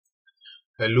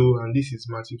Hello, and this is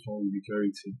Matthew from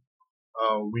Security.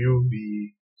 We'll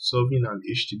be solving an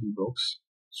HTTP box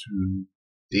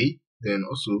today. Then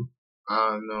also,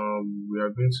 we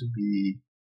are going to be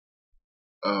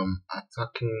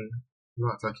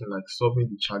solving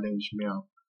the challenge Meow.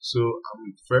 So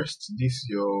first, this is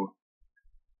your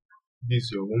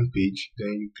home page.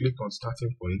 Then you click on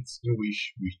starting point, in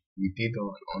which we did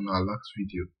on our last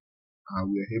video.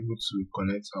 We are able to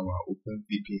connect our Open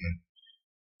VPN.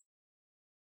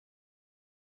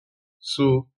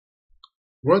 So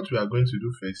what we are going to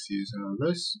do first is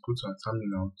let's go to our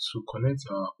terminal to connect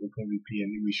our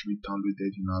OpenVPN, which we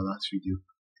downloaded in our last video.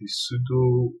 The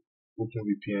sudo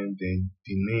OpenVPN, then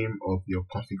the name of your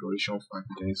configuration file,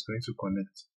 then it's going to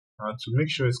connect. And to make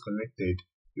sure it's connected,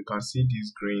 you can see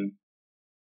this green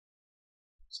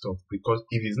stuff, because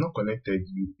if it's not connected, it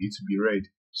will be red.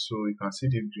 So you can see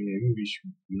this green, in which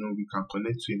we can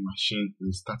connect to a machine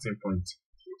in starting point.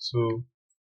 So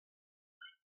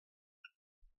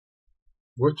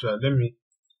let me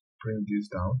bring this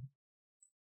down.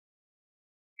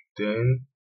 Then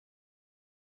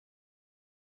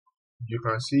you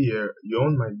can see here your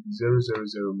own might be 000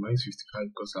 minus 55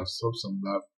 because I've solved some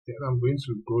lab. Then I'm going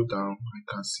to go down.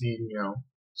 I can see Meow.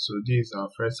 So this is our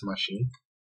first machine.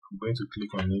 I'm going to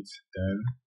click on it. Then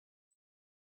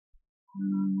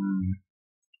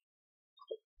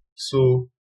so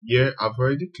here I've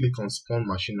already clicked on spawn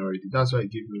machine already. That's why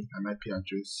it gave me an IP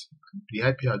address. The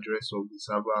IP address of the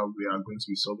server we are going to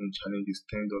be solving challenge is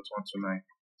 10.129.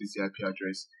 This is the IP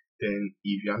address. Then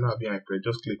if you are not having IP address,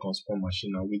 just click on spawn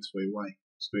machine and wait for a while.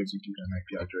 It's going to give you an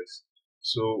IP address.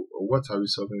 So what are we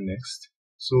solving next?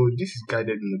 So this is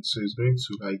guided mode. So it's going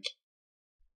to like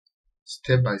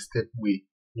step-by-step way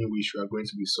in which we are going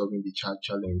to be solving the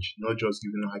challenge, not just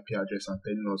giving an IP address and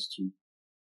telling us to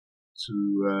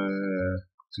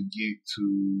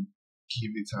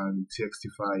give it an TXT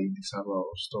file in the server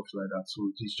or stuff like that.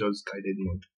 So it's just guided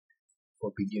mode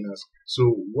for beginners.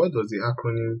 So what does the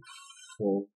acronym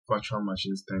for virtual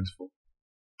machine stand for?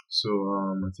 So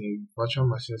I think virtual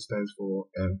machine stands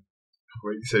for I've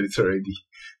already said it already.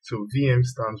 So VM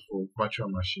stands for virtual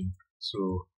machine.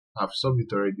 So I've solved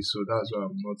it already, so that's why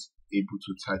I'm not able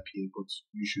to type here, but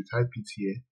you should type it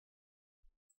here,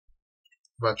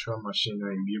 virtual machine,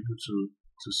 and you'll be able to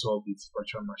solve it,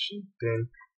 virtual machine. Then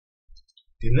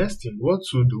the next thing, what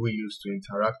tool do we use to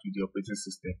interact with the operating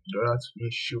system in order to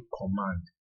issue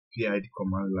command via the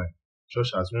command line,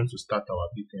 such as want to start our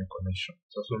VPN connection?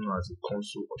 It's also known as a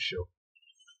console or shell.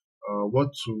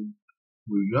 What tool?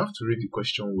 Well, you have to read the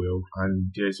question well,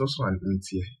 and there is also an int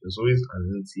here. There's always an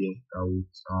int here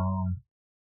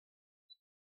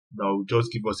that will just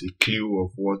give us a clue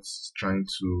of what's trying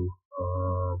to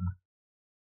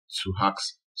hack.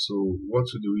 So what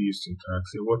do we use to interact?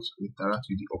 Say what to interact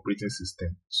with the operating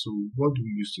system. So what do we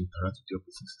use to interact with the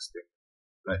operating system?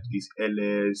 Like this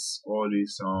ls, all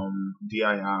this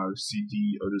dir,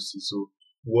 cd, all those things. So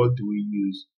what do we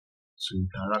use to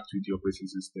interact with the operating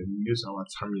system? We use our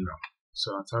terminal.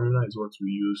 So our terminal is what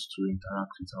we use to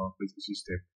interact with our operating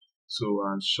system. So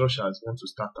such as want to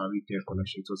start our VPN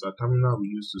connection. It was our terminal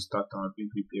we used to start our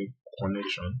VPN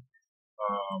connection.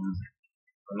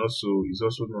 And also it's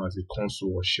also known as a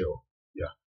console or shell.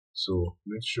 Yeah. So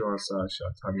make sure search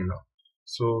our terminal.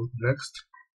 So next,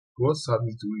 what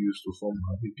service do we use to form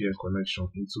our VPN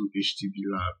connection into HTTP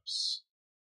labs?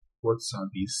 What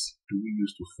service do we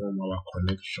use to form our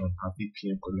connection, our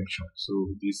VPN connection? So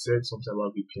they said something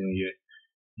about VPN here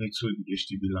into the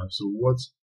HTTP lab. So what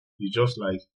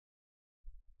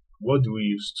do we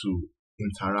use to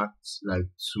interact, like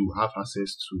to have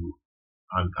access to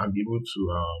and be able to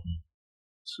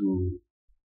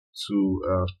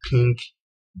ping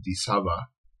the server,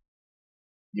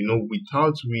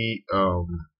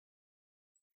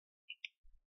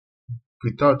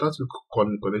 without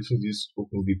connecting this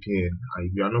OpenVPN, and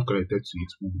if you are not connected to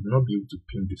it, we will not be able to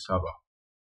ping the server.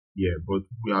 Yeah, but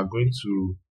we are going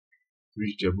to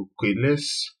reach the book. Okay,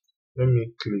 let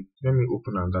me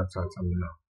open our data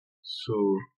terminal. So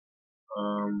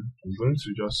I'm going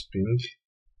to just ping.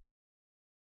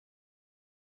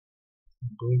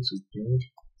 I'm going to ping.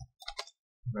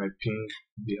 I ping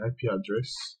the IP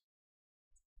address.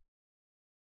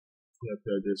 The IP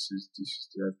address is this is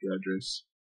the IP address.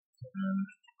 And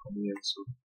come here to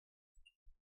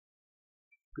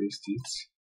paste it.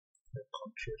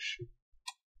 Control Shift.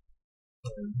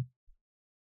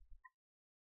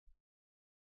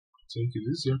 Thank you.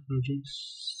 This is the IP address.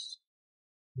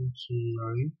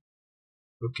 29.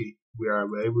 Okay, we are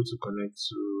able to connect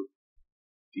to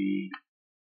the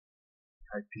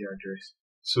IP address.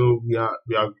 So we are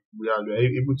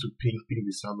able to ping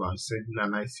the server, sending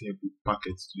an ICMP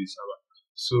packet to the server.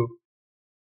 So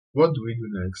what do we do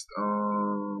next?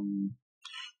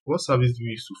 What service do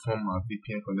we use to form our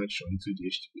VPN connection into the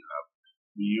HTTP lab?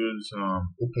 We use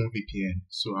OpenVPN.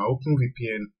 So our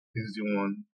OpenVPN is the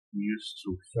one we use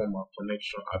to form our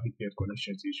VPN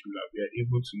connection to HTTP lab. We are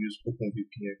able to use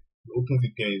OpenVPN. The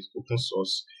OpenVPN is open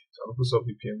source. It's an open source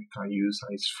VPN we can use,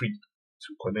 and it's free to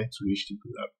connect to HTTP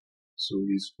lab. So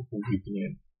it's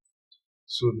OpenVPN.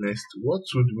 So next, what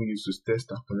tool do we use to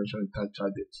test our connection with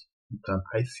target with an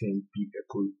ICMP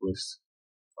echo request?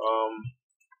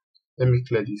 Let me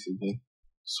clear this again.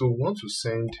 So we want to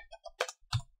send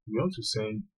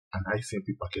an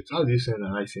ICMP packet. How do you send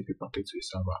an ICMP packet to a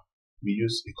server? We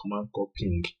use a command called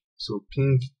ping. So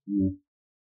ping will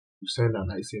send an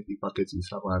ICMP packet to the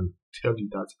server and tell you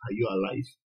that are you alive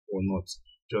or not.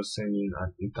 Just sending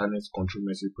an internet control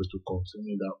message protocol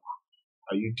telling that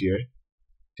are you there?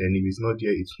 Then if it's not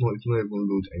there, it's not even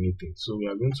load anything. So we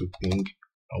are going to ping,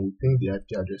 and we'll ping the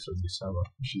IP address of the server,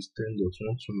 which is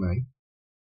 10.129.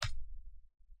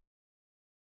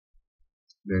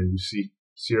 Then you see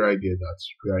right there that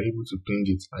we are able to ping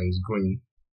it, and it's going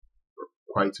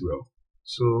quite well.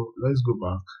 So let's go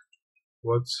back.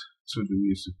 What to do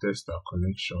is to test our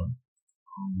connection.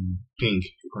 Ping,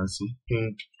 you can see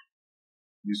ping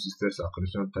used to test our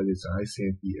connection targets and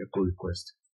ICMP echo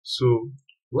request. So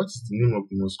what is the name of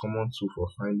the most common tool for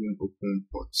finding open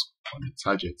ports on the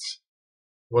target?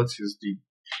 What is the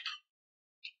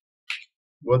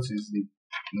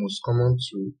most common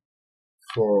tool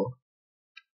for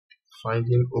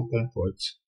finding open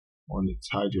ports on the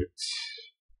target?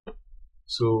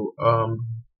 So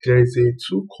there is a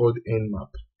tool called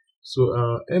Nmap. So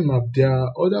Nmap, there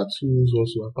are other tools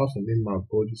also apart from Nmap,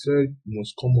 but the third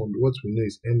most common, what we know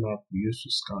is Nmap we use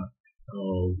to scan.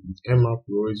 With Nmap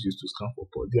we always use to scan for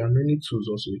port. There are many tools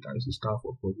also we can use to scan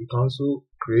for port. You can also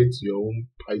create your own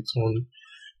Python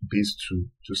based tool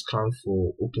to scan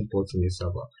for open ports in a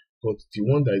server. But the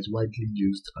one that is widely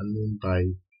used and known by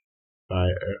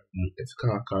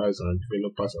ethical hackers and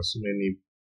developers and so many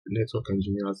network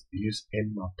engineers use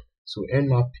Nmap. So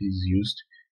Nmap is used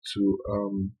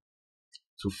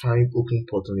to find open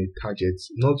port on a target.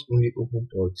 Not only open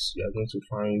ports, you are going to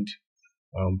find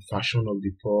version of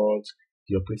the port,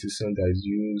 the operating system that is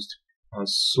used, and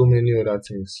so many other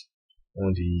things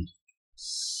on the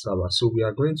server. So we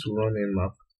are going to run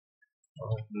Nmap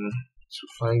to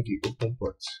find the open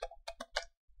port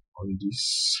on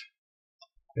this.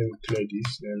 Let me clear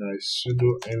this. Then I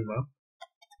sudo Nmap.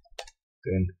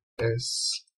 Then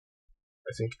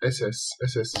I think SS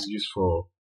is used for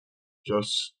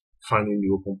just finding the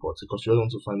open port, because you don't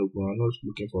want to find open. I'm not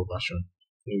looking for version.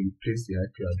 Then you paste the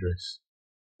IP address.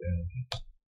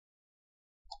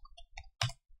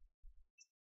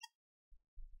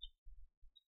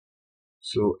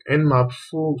 So Nmap,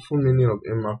 full meaning of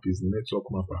Nmap is network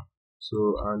mapper.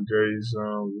 So and there is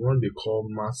one they call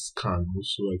mass-scan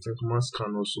also. I think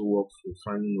mass-scan also works for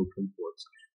finding open ports.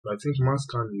 But I think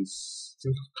mass-scan is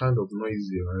kind of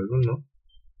noisy. I don't know.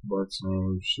 But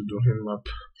sudo Nmap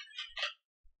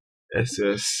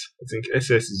SS. I think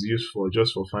SS is used for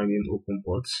just for finding open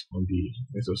ports on the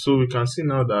network. So we can see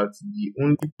now that the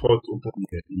only port open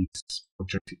here is port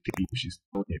 23, which is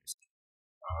Telnet.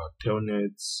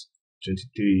 Telnet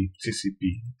 23 TCP,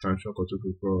 Transmission Control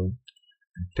Protocol.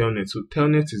 Telnet. So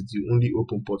Telnet is the only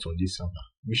open port on this server,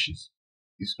 which is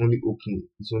only open.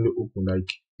 It's only open, like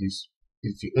it's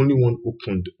the only one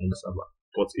opened on the server.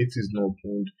 But it is not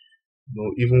opened.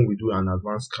 No, even we do an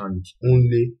advanced scan, it's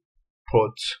only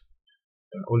port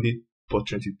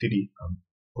 23 and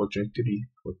port 23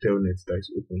 for Telnet that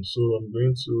is open. So I'm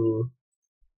going to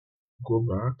go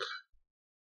back.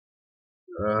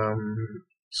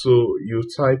 So you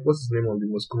type what's the name of the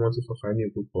most common tool for finding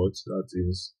open ports. That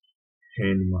is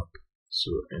Nmap.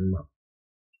 So Nmap.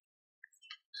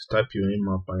 Just type your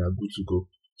Nmap and you're good to go.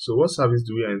 So what service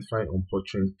do we identify on port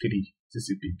 23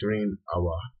 TCP during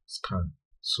our scan?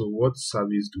 So what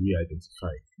service do we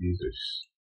identify? Users.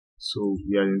 So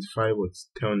we identify what's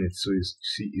Telnet. So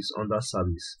it's under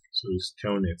service. So it's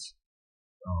Telnet.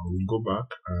 We'll go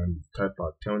back and type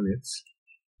out Telnet.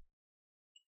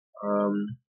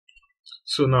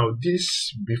 So now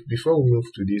this, before we move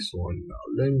to this one,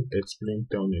 now let me explain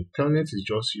Telnet. Telnet is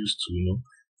just used to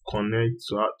connect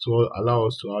to allow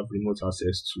us to have remote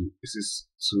access to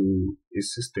a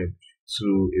system,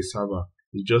 to a server.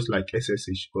 It's just like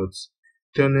SSH, but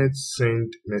Telnet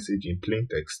send message in plain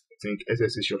text. I think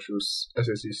SSH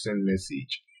send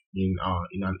message in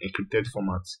an encrypted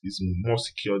format is more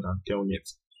secure than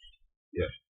Telnet.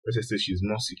 Yeah, SSH is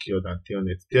more secure than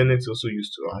Telnet. Telnet is also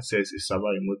used to access a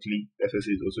server remotely. SSH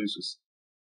is also used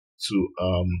to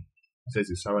access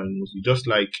the server remotely, just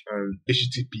like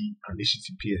HTTP and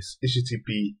HTTPS.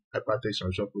 HTTP, hypertext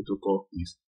transfer protocol,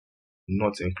 is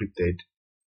not encrypted.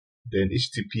 Then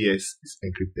HTTPS is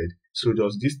encrypted. So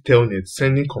does this telnet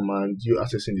sending command, you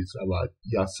accessing the server,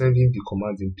 you are sending the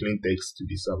command in plain text to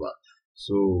the server.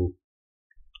 So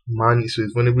it's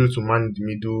vulnerable to man in the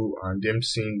middle and them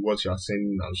seeing what you are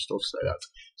sending and stuff like that.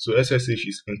 So SSH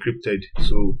is encrypted.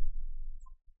 So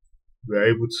we are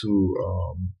able to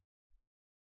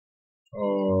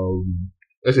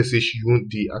SSH,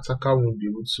 the attacker won't be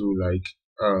able to like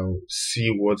see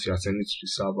what you are sending to the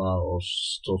server or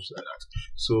stuff like that.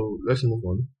 So let's move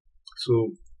on.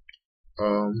 So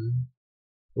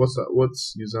what's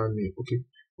username? Okay,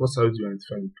 what's how do you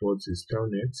identify the port is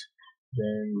telnet.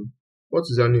 Then what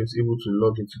username is able to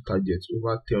log into target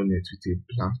over telnet with a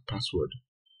blank password?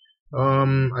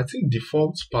 I think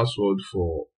default password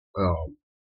for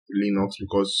Linux,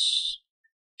 because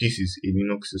this is a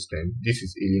Linux system, this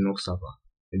is a Linux server,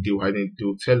 and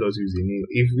they'll tell us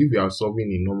if we are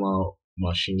solving a normal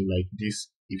machine like this.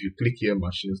 If you click here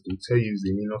machines, they'll tell you it's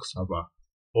a Linux server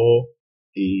or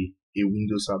a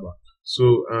Windows server.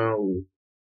 So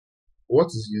what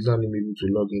is username able to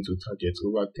log into target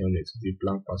over telnet with a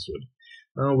blank password?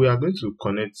 Now we are going to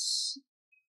connect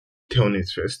telnet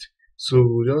first. So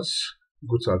we'll just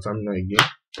go to our terminal again.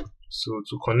 So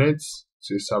to connect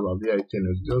to a server via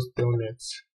telnet, just telnet,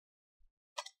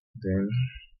 then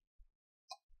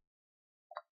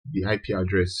the IP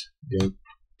address, then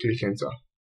click enter.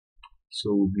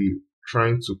 So we'll be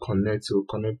trying to connect, so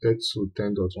connected to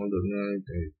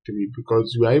 10.1.9.3,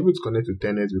 because we are able to connect to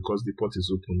telnet because the port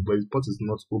is open, but if the port is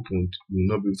not opened, we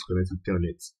will not be able to connect to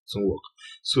telnet. It won't work.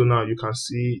 So now you can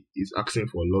see it's asking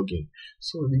for login.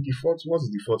 So the default, what's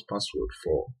the default password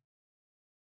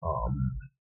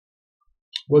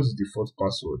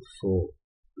for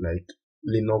like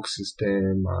Linux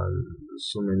system and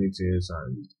so many things?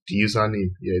 And the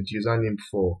username, the username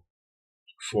for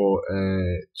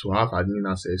to have admin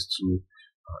access to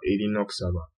a Linux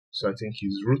server. So I think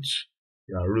it's root.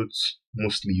 Yeah, root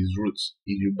mostly is root.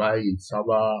 If you buy a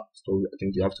server store, I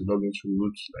think you have to log into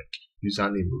root, like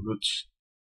username root.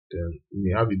 Then you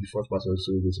may have a default password,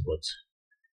 so it is, but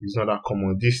it's not that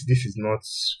common. This is not.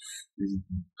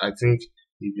 I think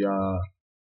if you are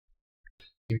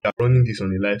running this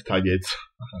on a live target,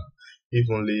 if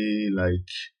only like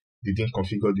they didn't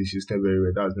configure the system very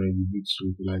well, that's when you need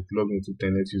to like log into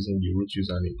telnet using the root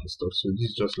username and stuff. So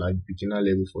this is just like beginner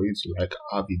level for you to like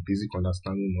have a basic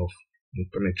understanding of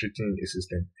penetrating a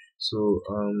system. So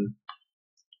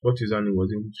what username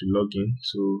was able to log in?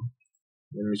 So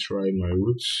let me try my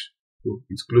root. Oh,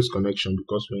 it's close connection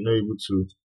because we're not able to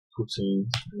put in.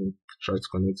 Try to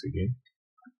connect again.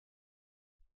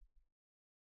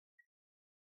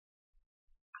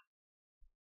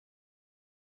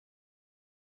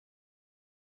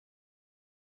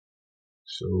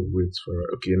 So wait for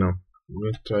okay, now I'm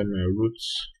going to try my root,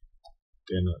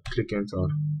 then click enter.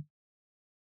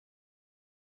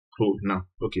 Oh, now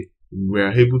okay, we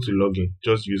are able to log in.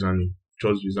 Just username. I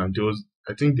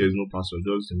think there's no password.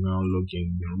 Just the now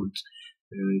login the root.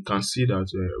 And you can see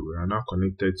that we are now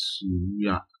connected to. We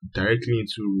are directly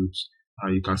into root,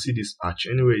 and you can see this arch.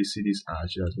 Anywhere you see this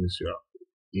arch, that means you are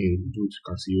in root. You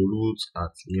can see your root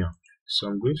at Meow. So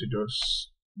I'm going to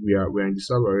just we're in the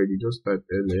server already. Just type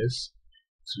ls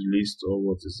to list all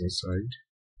what is inside.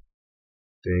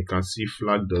 Then you can see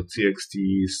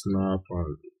flag.txt, snap,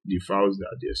 and the files that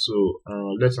are there. So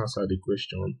let's answer the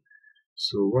question.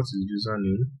 So what is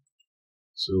username?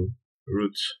 So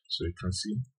root. So you can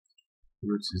see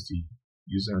root is the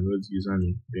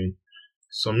username. Then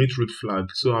submit root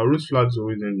flag. So our root flags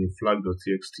always end in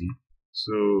flag.txt.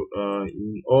 So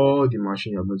in all the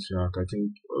machine you're going to hack, I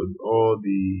think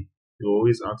they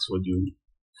always ask for the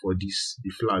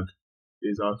flag.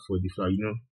 Is out for the flag,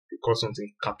 they call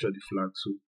something capture the flag.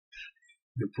 So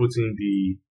they put in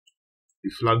the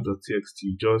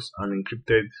flag.txt, just an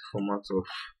encrypted format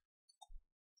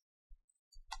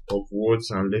of words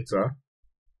and letter.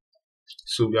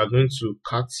 So we are going to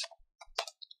cat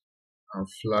and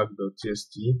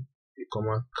flag.txt. The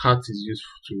command cat is used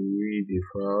to read a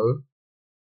file,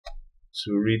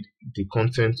 to read the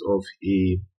content of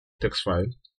a text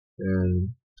file,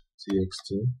 and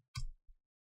txt.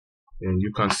 And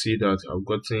you can see that I've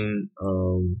gotten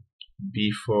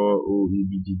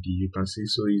B4OEBDD. You can see,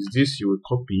 so is this you will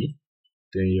copy,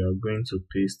 then you are going to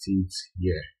paste it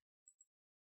here.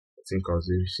 I think I was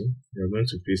able to see. You are going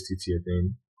to paste it here,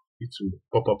 then it will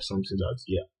pop up something that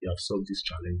you have solved this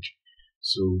challenge.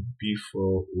 So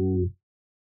B4OB.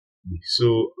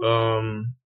 So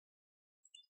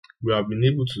we have been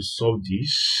able to solve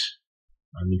this.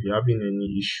 And if you're having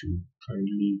any issue,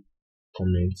 kindly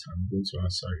comment. I'm going to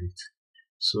answer it.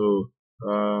 So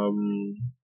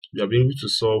you have been able to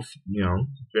solve Meow.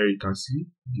 Very, you can see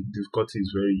the difficulty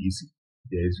is very easy.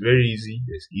 There's very easy,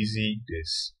 there's easy,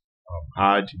 there's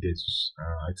hard, there's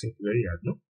I think very hard.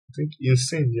 No, I think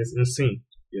insane. Yes, insane.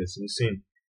 Yes, insane.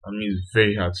 I mean, it's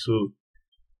very hard. So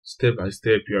step by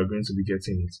step, you are going to be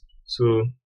getting it.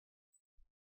 So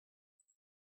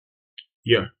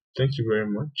yeah, thank you very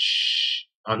much.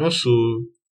 And also,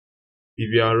 if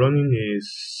you are running a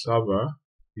server,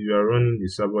 if you are running a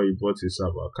server, you bought a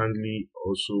server, kindly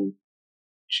also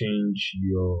change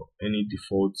your any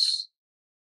default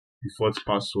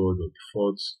password or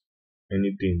default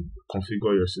anything.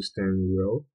 Configure your system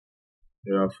well.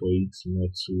 There for it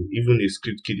not to, even a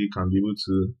script kiddie can be able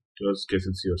to just get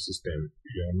into your system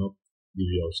if you are not, if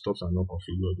your stuffs are not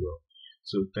configured well.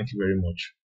 So thank you very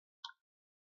much.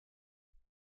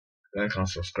 Like and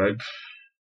subscribe.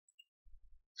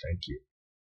 Thank you.